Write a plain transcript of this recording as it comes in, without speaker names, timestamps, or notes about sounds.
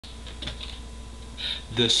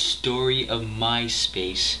The story of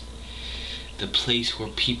MySpace. The place where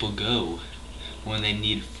people go when they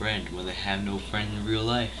need a friend, when they have no friend in real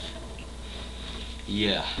life.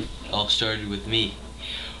 Yeah, it all started with me.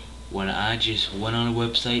 When I just went on a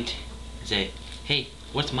website and say, hey,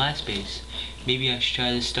 what's MySpace? Maybe I should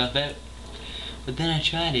try this stuff out. But then I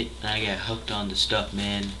tried it and I got hooked on the stuff,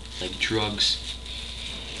 man, like drugs.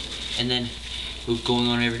 And then it was going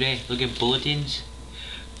on every day. Look at bulletins,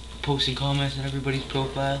 posting comments on everybody's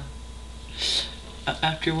profile.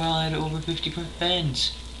 After a while, I had over 50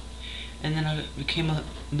 fans. And then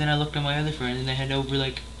then I looked at my other friend and I had over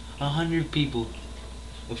like 100 people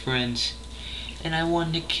of friends. And I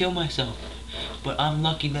wanted to kill myself, but I'm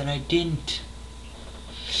lucky that I didn't.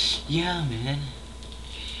 Yeah, man.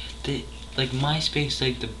 Like MySpace is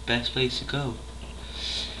like the best place to go.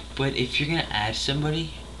 But if you're gonna add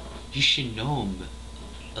somebody, you should know them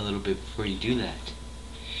a little bit before you do that.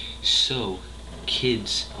 So,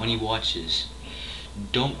 kids, when you watch this,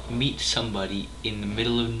 don't meet somebody in the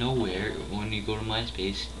middle of nowhere when you go to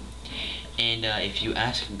MySpace. And if you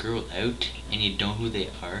ask a girl out and you don't know who they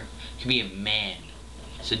are, it could be a man.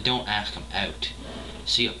 So don't ask them out.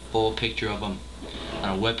 See a full picture of them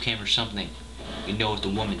on a webcam or something. You know it's a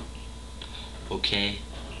woman. Okay?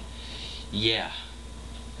 Yeah.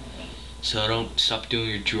 So don't stop doing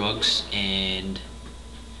your drugs and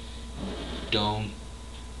don't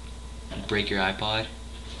break your iPod.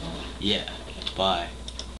 Yeah. Bye.